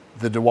have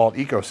the DeWalt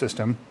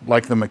ecosystem,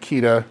 like the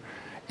Makita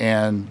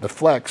and the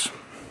Flex,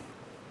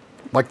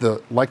 like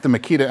the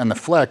Makita and the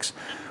Flex,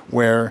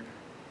 where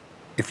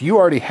if you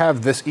already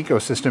have this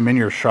ecosystem in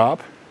your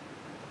shop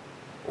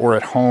or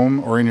at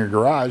home or in your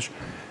garage,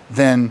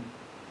 then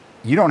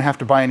you don't have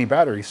to buy any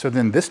batteries. So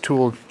then this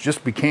tool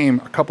just became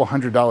a couple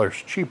 $100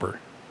 cheaper.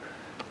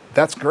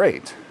 That's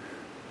great.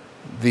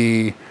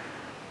 The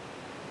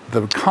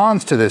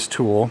cons to this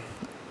tool,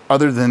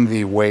 other than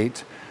the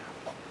weight,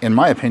 in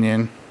my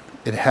opinion,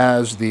 it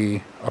has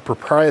a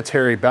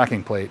proprietary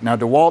backing plate. Now,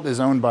 DeWalt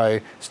is owned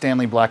by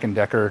Stanley Black &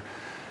 Decker,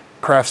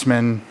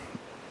 Craftsman.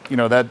 You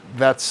know,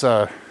 that's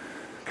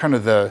kind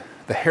of the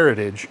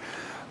heritage,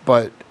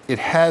 but it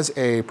has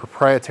a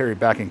proprietary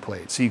backing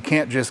plate. So you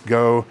can't just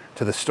go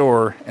to the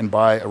store and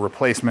buy a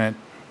replacement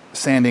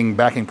sanding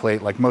backing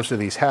plate like most of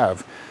these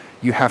have.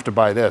 You have to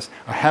buy this.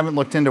 I haven't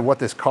looked into what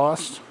this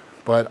costs,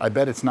 but I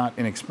bet it's not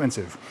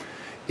inexpensive.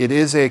 It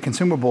is a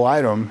consumable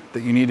item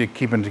that you need to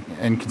keep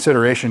in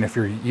consideration if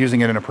you're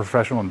using it in a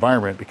professional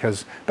environment,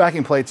 because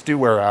backing plates do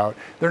wear out.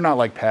 They're not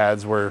like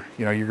pads where,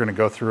 you know, you're going to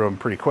go through them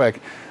pretty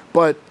quick,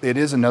 but it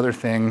is another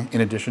thing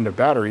in addition to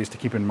batteries to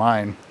keep in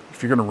mind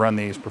if you're going to run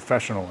these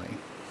professionally.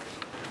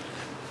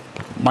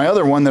 My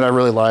other one that I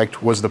really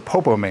liked was the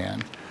Popo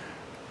Man.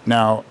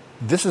 Now,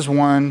 this is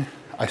one,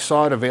 I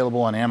saw it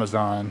available on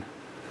Amazon,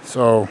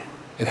 so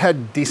it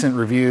had decent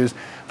reviews.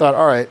 Thought,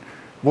 all right,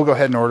 we'll go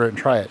ahead and order it and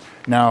try it.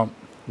 Now,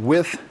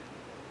 with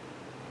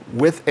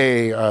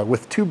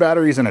 2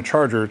 batteries and a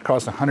charger, it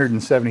costs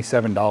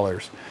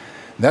 $177.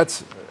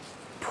 That's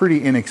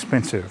pretty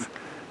inexpensive.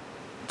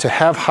 To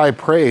have high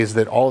praise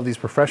that all of these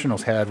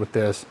professionals had with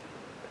this,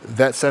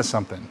 that says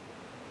something.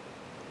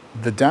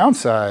 The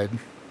downside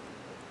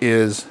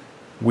is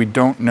we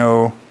don't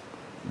know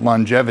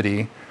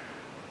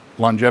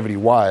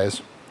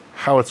longevity-wise,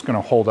 how it's going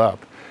to hold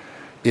up.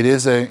 It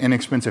is an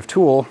inexpensive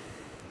tool.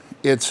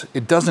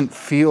 It doesn't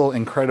feel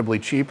incredibly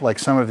cheap like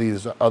some of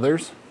these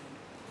others,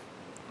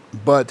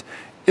 but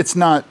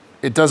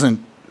it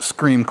doesn't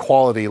scream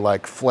quality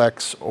like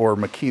Flex or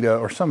Makita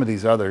or some of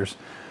these others.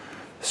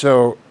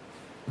 So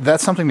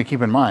that's something to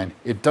keep in mind.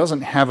 It doesn't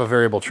have a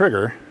variable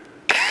trigger.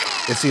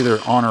 It's either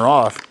on or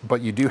off,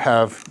 but you do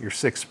have your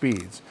 6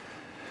 speeds.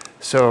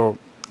 So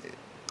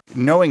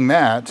knowing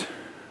that,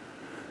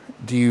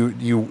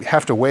 you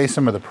have to weigh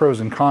some of the pros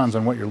and cons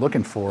on what you're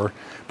looking for,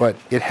 but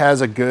it has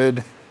a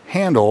good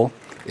handle,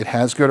 it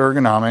has good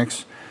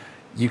ergonomics.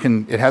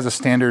 It has a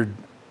standard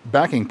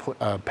backing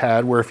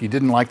pad where if you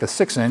didn't like the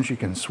 6-inch, you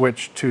can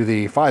switch to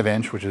the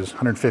 5-inch, which is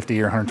 150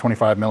 or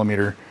 125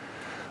 millimeter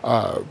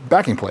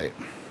backing plate.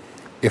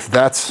 If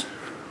that's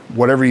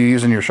whatever you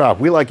use in your shop.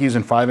 We like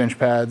using 5-inch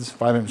pads,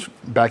 5-inch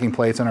backing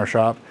plates in our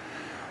shop.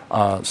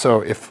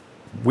 So if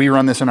we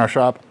run this in our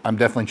shop, I'm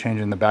definitely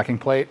changing the backing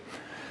plate.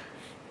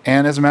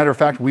 And as a matter of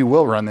fact, we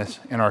will run this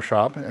in our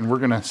shop and we're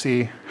gonna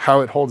see how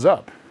it holds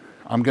up.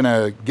 I'm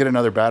gonna get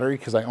another battery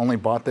because I only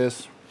bought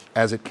this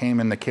as it came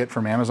in the kit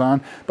from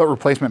Amazon, but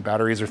replacement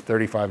batteries are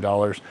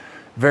 $35.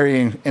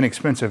 Very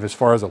inexpensive as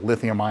far as a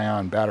lithium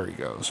ion battery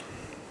goes.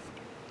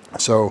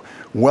 So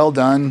well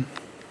done.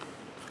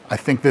 I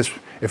think this,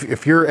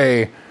 if you're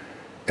a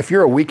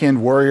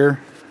weekend warrior,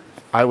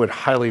 I would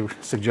highly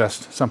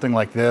suggest something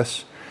like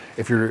this.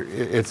 If you're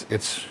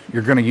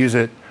going to use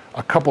it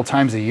a couple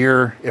times a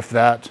year, if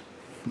that,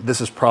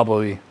 this is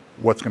probably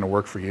what's going to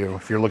work for you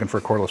if you're looking for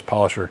a cordless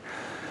polisher.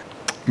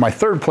 My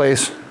third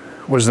place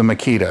was the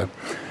Makita,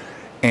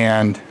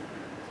 and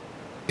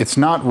it's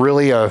not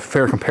really a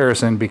fair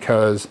comparison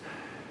because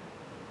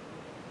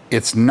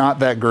it's not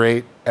that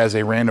great as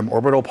a random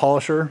orbital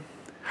polisher.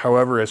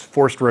 However, as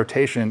forced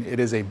rotation, it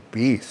is a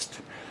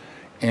beast.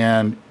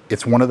 And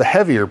it's one of the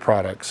heavier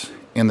products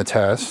in the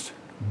test,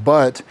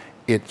 but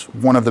it's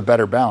one of the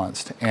better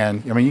balanced.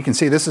 And I mean, you can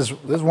see this is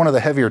one of the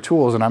heavier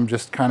tools, and I'm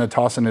just kind of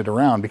tossing it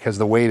around because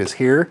the weight is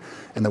here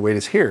and the weight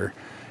is here.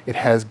 It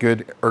has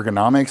good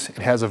ergonomics. It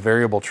has a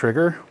variable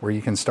trigger where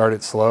you can start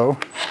it slow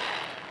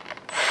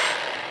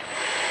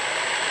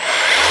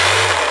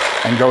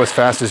and go as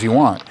fast as you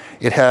want.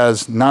 It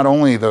has not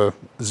only the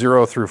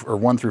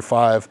 1 through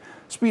 5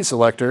 speed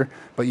selector,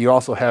 but you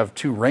also have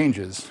 2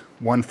 ranges,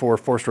 one for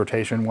forced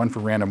rotation, one for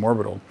random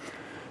orbital.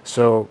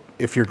 So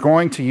if you're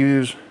going to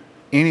use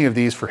any of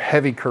these for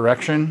heavy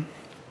correction,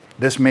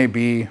 this may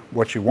be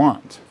what you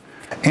want.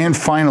 And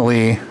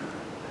finally,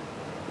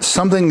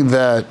 something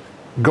that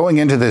going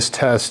into this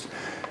test,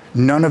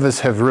 none of us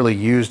have really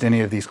used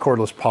any of these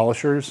cordless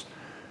polishers,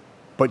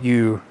 but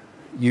you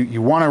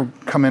want to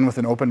come in with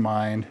an open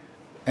mind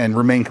and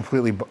remain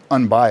completely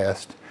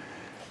unbiased.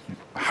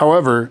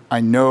 However, I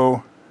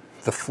know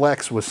the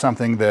Flex was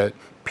something that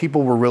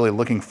people were really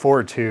looking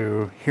forward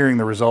to, hearing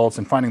the results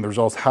and finding the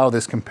results, how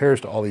this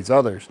compares to all these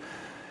others.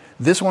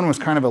 This one was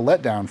kind of a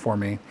letdown for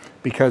me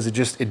because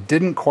it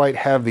didn't quite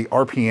have the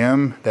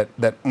RPM,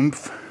 that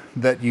oomph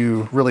that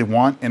you really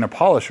want in a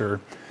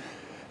polisher.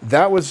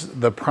 That was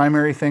the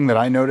primary thing that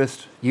I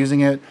noticed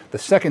using it. The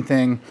second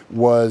thing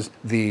was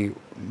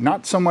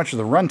not so much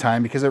the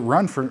runtime, because it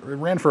ran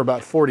for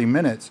about 40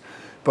 minutes,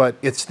 but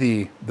it's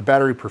the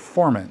battery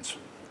performance.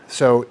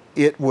 So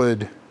it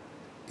would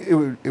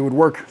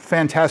work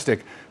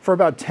fantastic for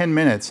about 10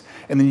 minutes,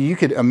 and then you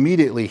could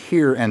immediately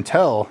hear and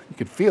tell, you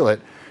could feel it,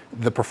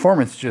 the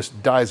performance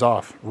just dies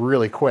off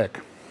really quick.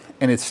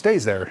 And it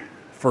stays there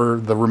for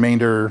the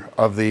remainder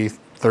of the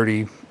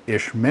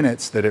 30-ish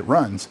minutes that it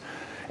runs.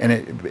 And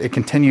it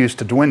continues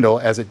to dwindle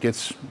as it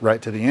gets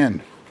right to the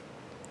end.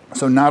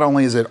 So not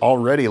only is it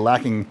already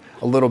lacking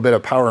a little bit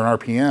of power and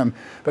RPM,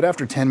 but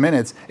after 10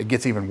 minutes, it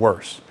gets even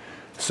worse.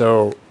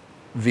 So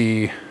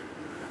the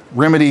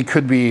remedy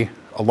could be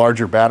a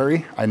larger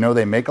battery. I know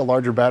they make a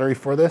larger battery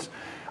for this.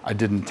 I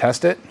didn't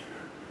test it,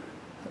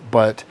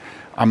 but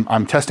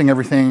I'm testing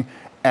everything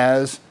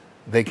as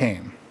they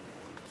came.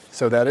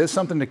 So that is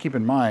something to keep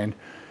in mind.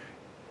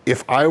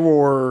 If I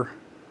were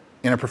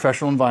in a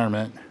professional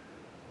environment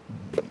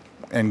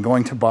and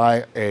going to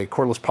buy a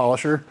cordless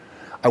polisher,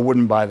 I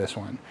wouldn't buy this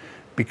one,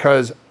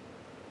 because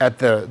at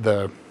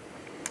the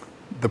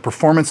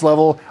performance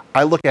level,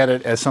 I look at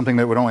it as something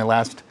that would only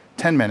last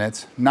 10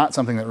 minutes, not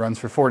something that runs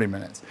for 40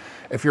 minutes.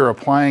 If you're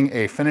applying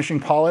a finishing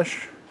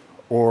polish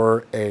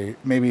or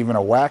maybe even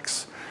a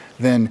wax,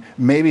 then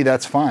maybe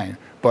that's fine,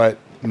 but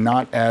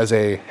not as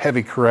a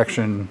heavy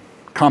correction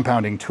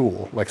compounding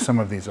tool like some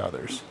of these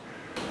others.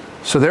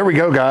 So there we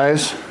go,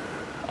 guys.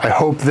 I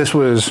hope this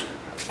was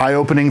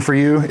eye-opening for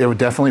you. It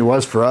definitely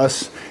was for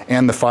us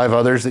and the 5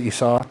 others that you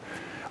saw.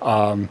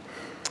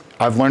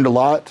 I've learned a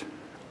lot.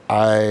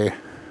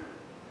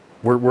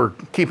 We're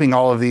keeping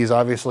all of these,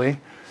 obviously.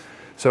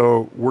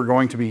 So we're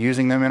going to be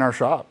using them in our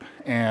shop,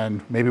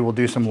 and maybe we'll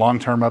do some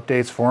long-term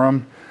updates for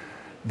them.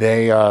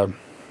 They,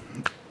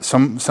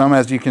 some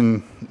as you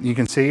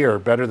can see, are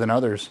better than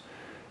others.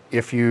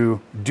 If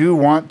you do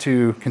want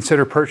to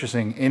consider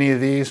purchasing any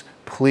of these,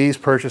 please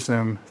purchase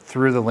them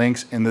through the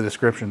links in the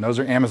description. Those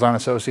are Amazon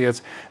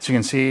associates. As you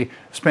can see,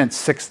 spent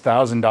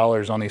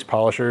 $6,000 on these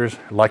polishers.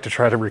 I'd like to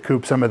try to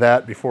recoup some of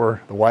that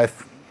before the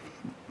wife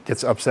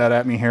gets upset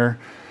at me here.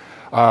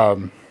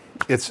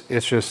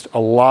 It's just a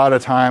lot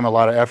of time, a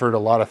lot of effort, a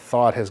lot of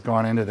thought has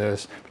gone into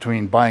this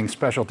between buying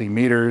specialty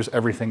meters,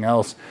 everything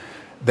else.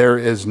 There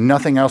is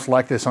nothing else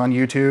like this on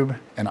YouTube,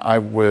 and I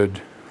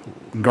would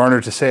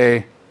garner to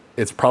say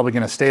it's probably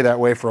going to stay that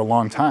way for a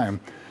long time.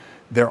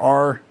 There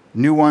are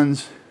new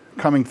ones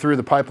coming through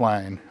the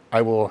pipeline.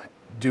 I will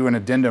do an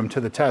addendum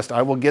to the test.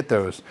 I will get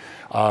those.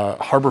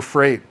 Harbor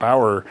Freight,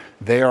 Bauer,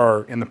 they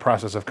are in the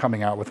process of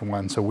coming out with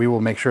one, so we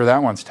will make sure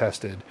that one's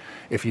tested.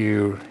 If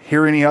you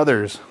hear any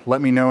others,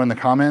 let me know in the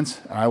comments,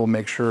 and I will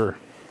make sure.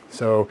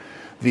 So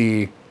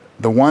the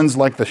ones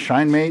like the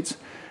Shine Mates,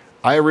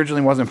 I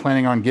originally wasn't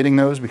planning on getting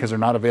those because they're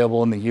not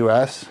available in the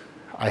US.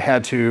 I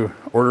had to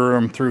order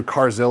them through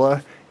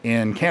Carzilla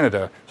in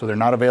Canada, so they're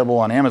not available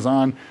on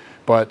Amazon,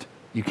 but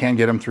you can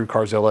get them through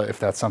Carzilla if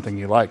that's something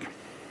you like.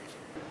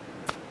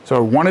 So I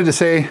wanted to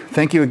say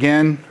thank you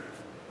again.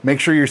 Make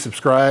sure you're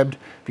subscribed.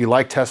 If you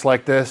like tests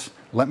like this,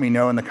 let me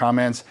know in the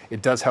comments.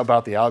 It does help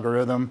out the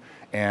algorithm,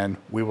 and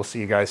we will see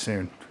you guys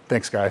soon.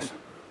 Thanks, guys.